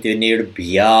Santu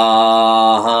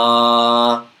Nirbhyaha.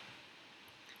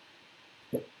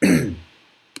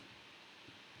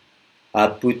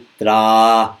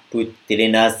 Aputra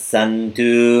Putrina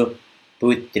Santu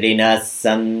Putrina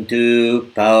Santu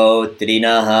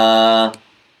Pautrinaha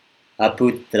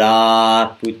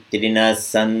Aputra Putrina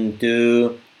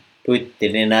Santu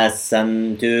Putrina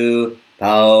Santu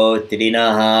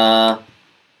Pautrinaha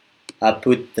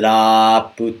Aputra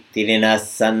Putrina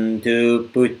Santu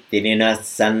Putrina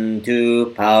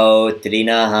Santu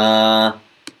Pautrinaha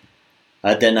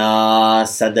Adana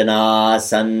Sadana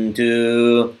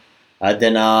Santu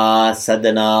Adana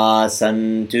Sadana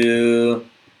Santu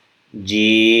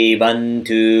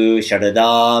Jivantu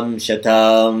Sharadam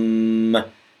Shatam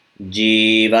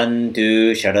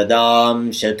Jivantu Sharadam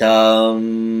Shatam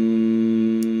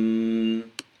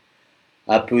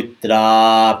Aputra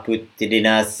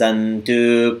Putrina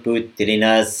Santu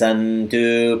Putrina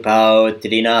Santu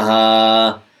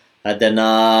Pautrinaha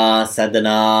Adana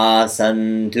Sadana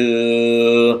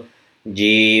Santu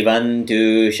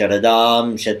Jivantu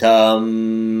Sharadam Shatam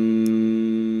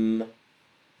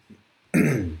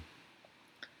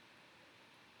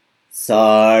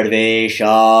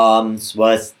Sarvesham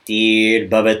Swastir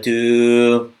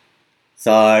Bhavatu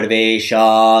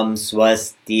Sarvesham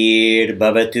Swastir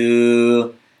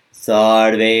Bhavatu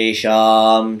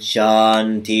Sarvesham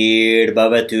Shantir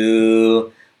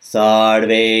Bhavatu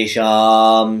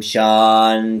Sarvesham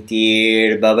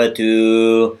Shantir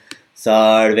Bhavatu.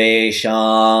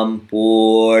 Sarvesham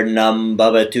Purnam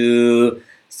Bhavatu.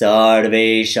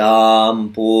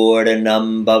 Sarvesham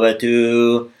Purnam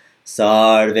Bhavatu.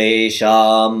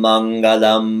 Sarvesham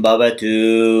Mangalam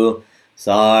Bhavatu.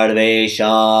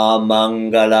 Sarvesham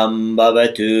Mangalam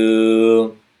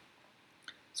Bhavatu.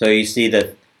 So you see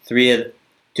that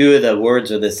two of the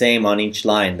words are the same on each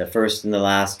line, the first and the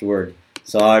last word.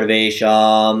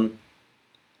 Sarvesham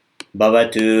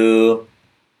Bhavatu.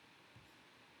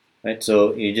 Right,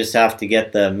 so you just have to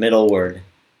get the middle word.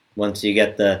 Once you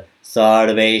get the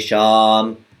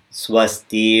Sarvesham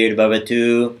Swastir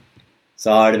Bhavatu.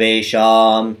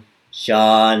 Sarvesham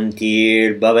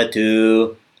Shantir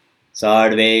Bhavatu.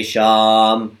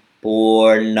 Sarvesham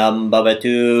Purnam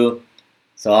Bhavatu.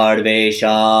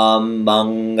 Sarvesham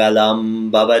Mangalam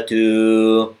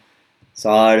Bhavatu.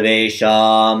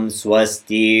 Sarvesham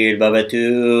Swastir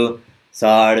Bhavatu.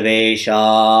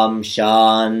 Sarvesham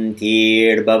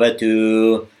Shantir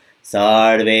Bhavatu.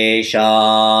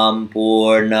 Sarvesham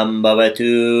Purnam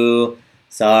Bhavatu.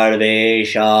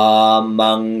 Sarvesham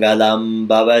Mangalam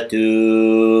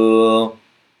Bhavatu.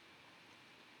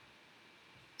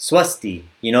 Swasti,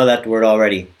 you know that word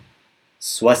already.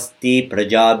 Swasti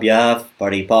Prajabhyah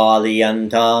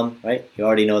Paripaliyantam, right? You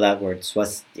already know that word,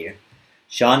 Swasti.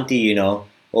 Shanti, you know.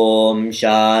 Om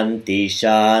Shanti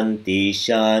Shanti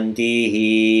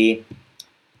Shantihi.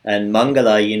 And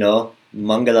Mangala, you know.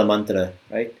 Mangala mantra,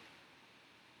 right?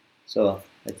 So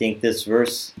I think this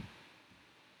verse,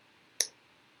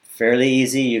 fairly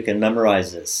easy. You can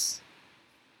memorize this.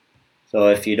 So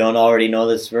if you don't already know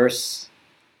this verse,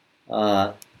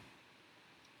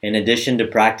 in addition to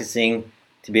practicing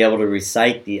to be able to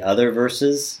recite the other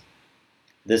verses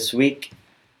this week,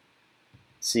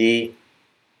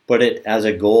 put it as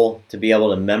a goal to be able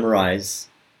to memorize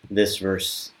this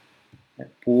verse.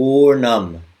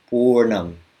 Purnam,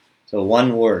 Purnam. So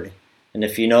one word. And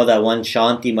if you know that one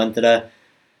Shanti mantra,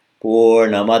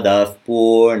 Purnamadav,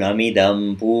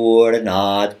 Purnamidam,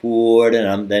 Purnat,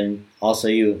 Purnam, then also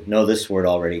you know this word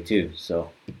already too.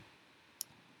 So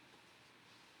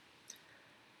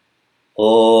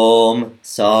Om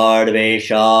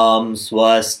Sarvesham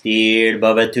Swastir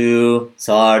Bhavatu.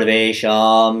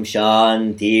 Sarvesham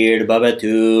Shantir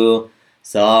Bhavatu.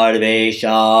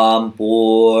 Sarvesham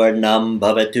Purnam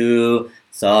Bhavatu.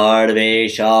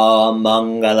 Sarvesham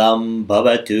Mangalam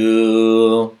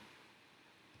Bhavatu.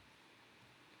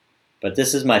 But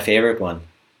this is my favorite one.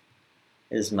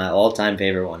 This is my all-time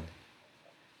favorite one.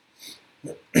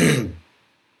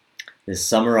 This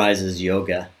summarizes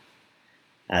yoga.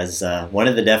 As one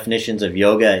of the definitions of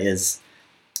yoga is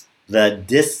the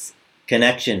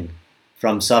disconnection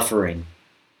from suffering.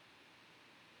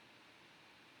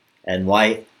 And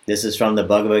why? This is from the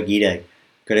Bhagavad Gita.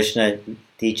 Krishna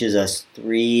teaches us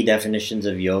 3 definitions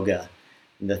of yoga.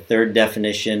 And the third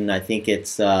definition, I think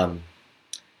it's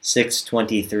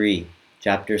 6:23,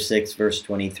 chapter 6, verse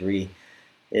 23,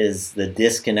 is the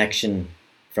disconnection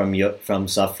from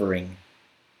suffering.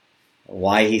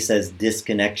 Why he says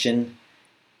disconnection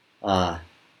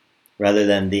rather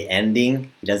than the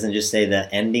ending. He doesn't just say the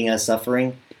ending of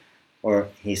suffering, or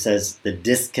he says the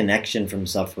disconnection from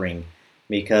suffering.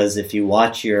 Because if you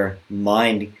watch your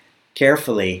mind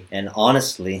carefully and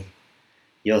honestly,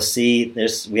 you'll see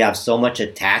we have so much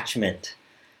attachment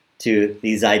to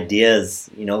these ideas.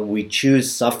 You know, we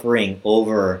choose suffering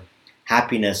over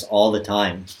happiness all the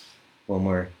time when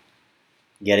we're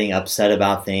getting upset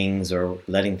about things or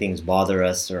letting things bother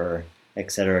us, or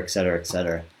etc., etc.,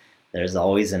 etc. There's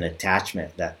always an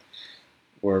attachment that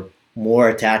we're more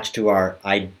attached to our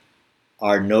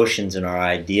notions and our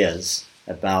ideas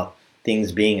about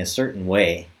things being a certain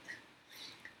way.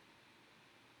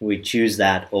 We choose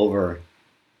that over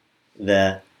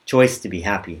the choice to be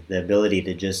happy, the ability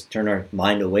to just turn our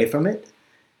mind away from it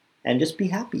and just be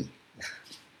happy.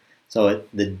 So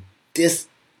the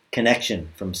disconnection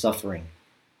from suffering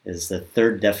is the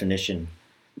third definition.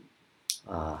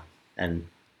 And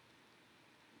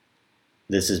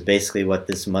this is basically what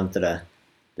this mantra,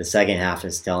 the second half,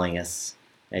 is telling us,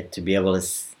 right? To be able to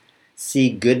see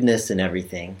goodness in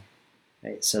everything,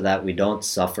 right? So that we don't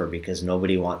suffer, because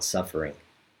nobody wants suffering.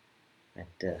 Right?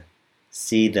 To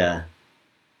see the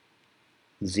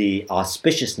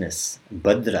auspiciousness,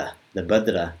 the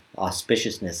Bhadra,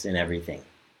 auspiciousness in everything.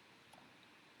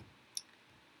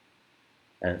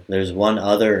 There's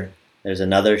another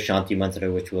Shanti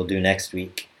mantra which we'll do next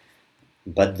week.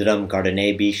 Bhadram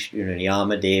Kardanebhi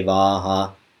Shrunuyama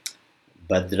Devaha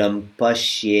Bhadram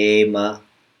Pashyema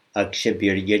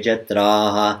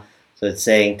Akshabhiryajatraha. So it's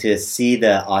saying to see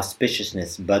the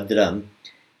auspiciousness, Bhadram,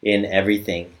 in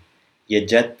everything.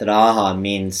 Yajatraha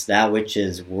means that which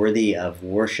is worthy of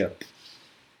worship.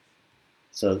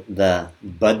 So the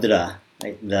Bhadra,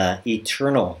 right, the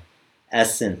eternal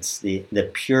essence, the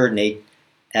pure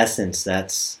essence,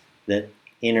 that's the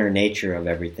inner nature of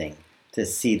everything. To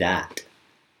see that.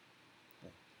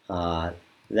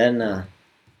 Then,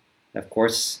 of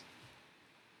course,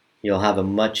 you'll have a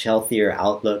much healthier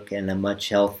outlook and a much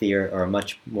healthier or a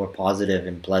much more positive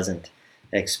and pleasant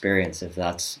experience if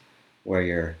that's where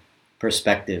your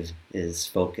perspective is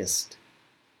focused.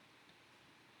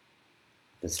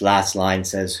 This last line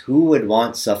says, who would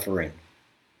want suffering?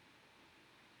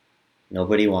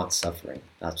 Nobody wants suffering.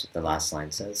 That's what the last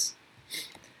line says.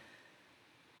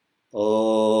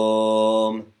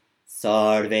 Om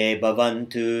Sarve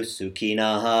Bhavantu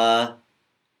Sukhinaha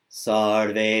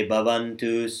Sarve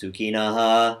Bhavantu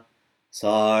Sukhinaha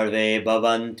Sarve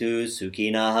Bhavantu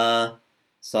Sukhinaha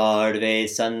Sarve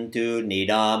Santu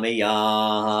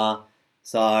Niramayaha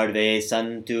Sarve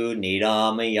Santu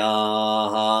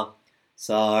Niramayaha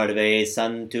Sarve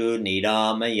Santu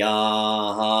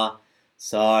Niramayaha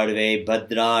Sarve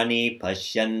Bhadrani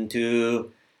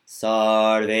Pashyantu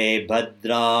Sarve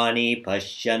Bhadrani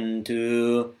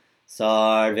Pashyantu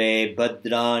Sarve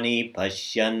Bhadrani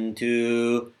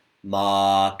Pashyantu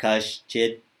Ma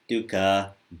Kaschit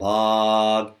Dukha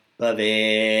Bhag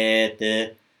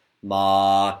Bhavet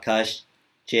Ma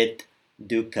Kaschit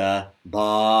Dukha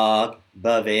Bhag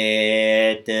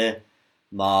Bhavet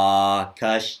Ma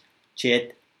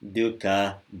Kaschit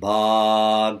Dukha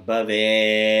Bhag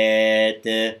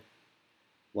Bhavet.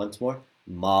 Once more.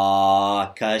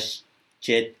 Ma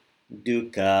Kaschit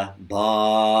Dukha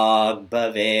Bhag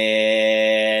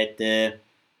Bhavet.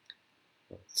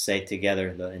 Say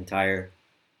together the entire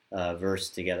verse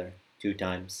together 2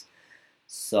 times.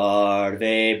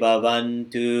 Sarve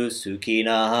Bhavantu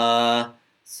Sukhinaha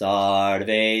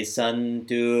Sarve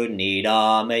Santu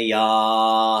Niramayaha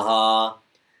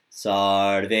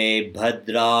Sarve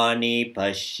Bhadrani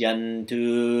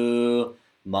Pashyantu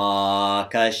Ma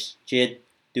Kaschit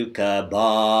Dukha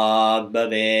Bhag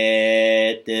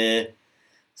Bhavet.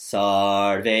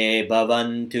 Sarve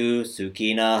Bhavantu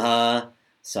Sukhinaha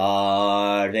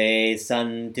Sarve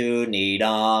Santu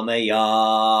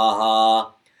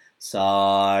Niramayaha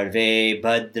Sarve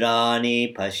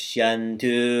Bhadrani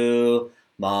Pashyantu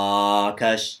Ma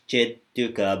Kaschit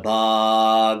Dukha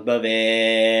Bhag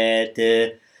Bhavet.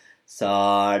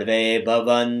 Sarve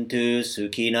Bhavantu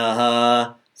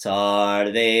Sukhinaha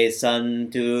Sarve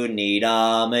Santu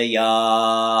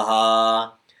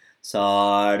Niramayaha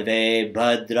Sarve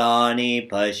Bhadrani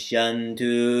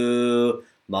Pashyantu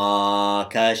Ma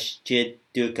Kaschit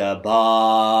Dukha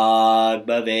Bhag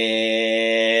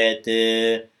Bhavet.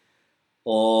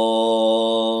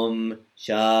 Om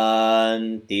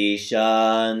Shanti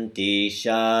Shanti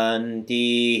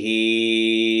Shanti.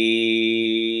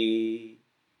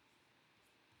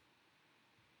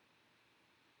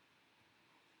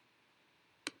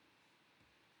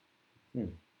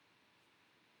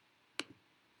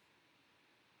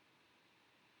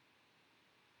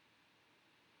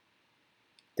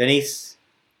 Denise?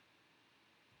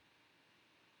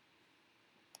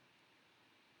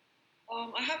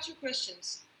 I have 2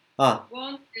 questions. Ah.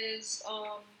 One is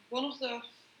one of the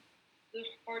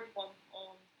hard one.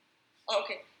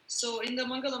 Okay. So in the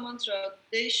Mangala mantra,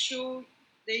 they show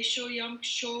yam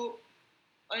show.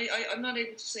 I'm not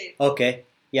able to say it. Okay.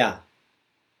 Yeah.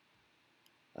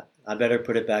 I better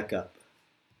put it back up.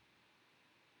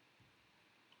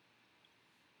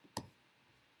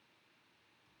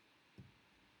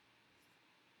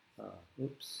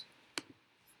 Oops.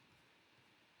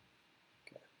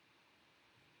 Okay.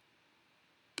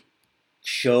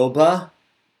 Shobha.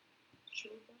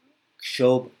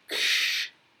 Shob.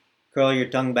 Curl your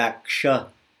tongue back. Ksha.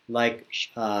 Like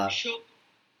ksh.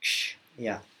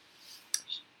 Yeah.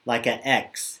 Like an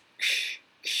X. Ksh.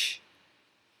 Ksh.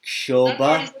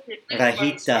 Shobha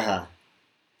Rahitaha.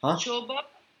 Huh? Shobha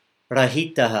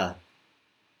Rahitaha.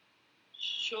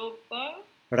 Shobha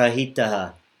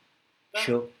Rahitaha.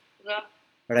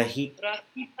 Rahita.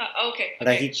 Okay.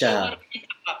 Rahitaha.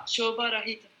 Shobha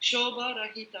Rahita. Shobha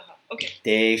Rahitaha. Okay.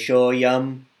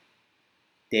 Deshoyam.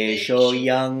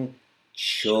 Deshoyang.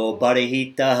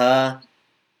 Shobharahitaha.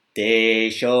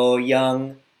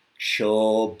 Deshoyang.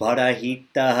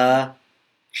 Shobharahitaha.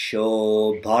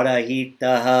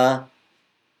 Shobharahitaha.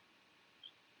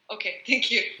 Okay, thank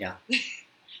you. Yeah.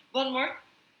 One more.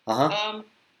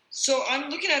 So I'm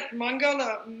looking at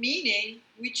Mangala meaning,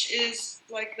 which is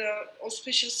like the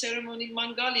auspicious ceremony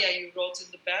Mangalia you wrote in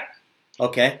the back.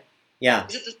 Okay. Yeah.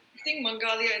 Is it the same thing,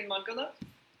 Mangalia and Mangala?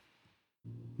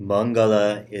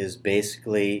 Mangala is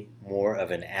basically more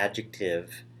of an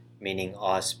adjective, meaning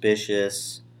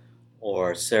auspicious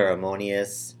or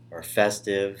ceremonious or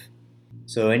festive.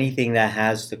 So anything that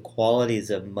has the qualities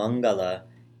of Mangala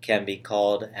can be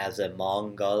called as a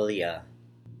Mangalya.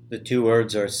 The two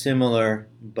words are similar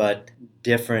but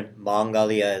different.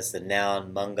 Mangalya is the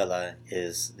noun, Mangala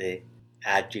is the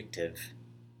adjective.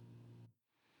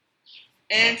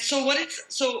 And so what it's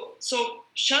so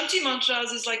Shanti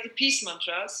mantras is like the peace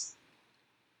mantras.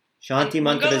 Shanti And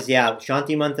Mangala- mantras, yeah,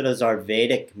 Shanti mantras are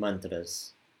Vedic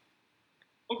mantras.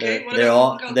 Okay, what They're about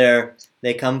all Mangala?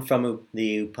 they come from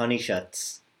the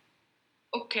Upanishads.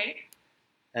 Okay.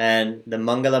 And the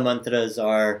Mangala mantras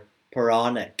are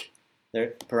Puranic.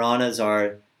 Puranas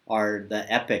are the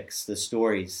epics, the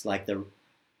stories, like the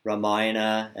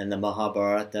Ramayana and the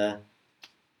Mahabharata.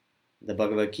 The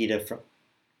Bhagavad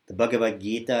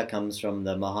Gita comes from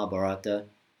the Mahabharata.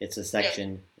 It's a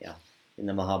section, in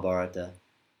the Mahabharata.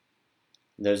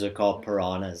 Those are called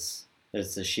Puranas.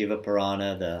 There's the Shiva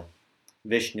Purana, the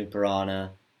Vishnu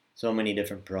Purana, so many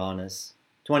different Puranas.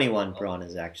 21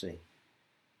 Puranas actually.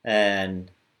 And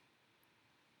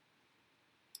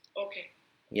Okay.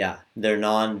 yeah, they're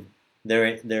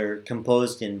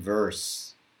composed in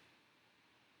verse.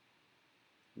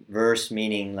 Verse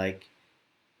meaning like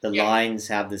the lines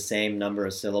have the same number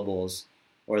of syllables,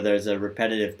 or there's a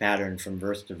repetitive pattern from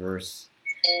verse to verse.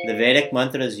 The Vedic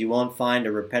mantras, you won't find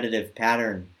a repetitive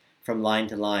pattern from line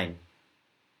to line.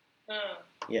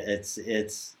 Yeah,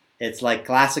 it's like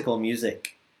classical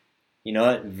music. You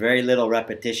know, very little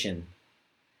repetition.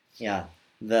 Yeah,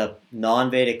 the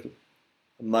non-Vedic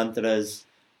mantras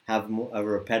have a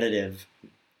repetitive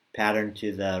pattern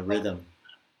to the rhythm,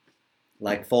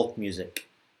 like folk music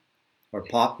or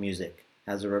pop music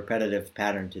has a repetitive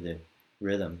pattern to the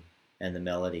rhythm and the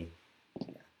melody.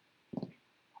 Yeah.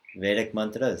 Vedic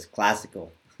mantra is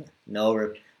classical,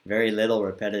 very little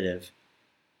repetitive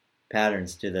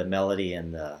patterns to the melody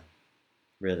and the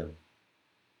rhythm.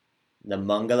 The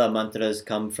Mangala mantras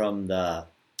come from the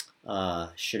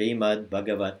Srimad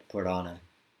Bhagavat Purana,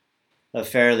 a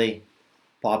fairly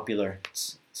popular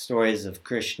stories of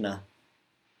Krishna.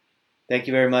 Thank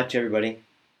you very much, everybody.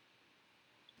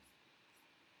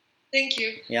 Thank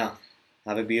you. Yeah.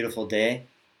 Have a beautiful day.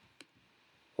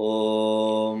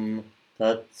 Om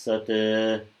Tat Sat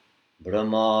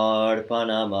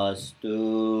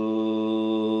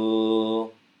Brahmarpanamastu.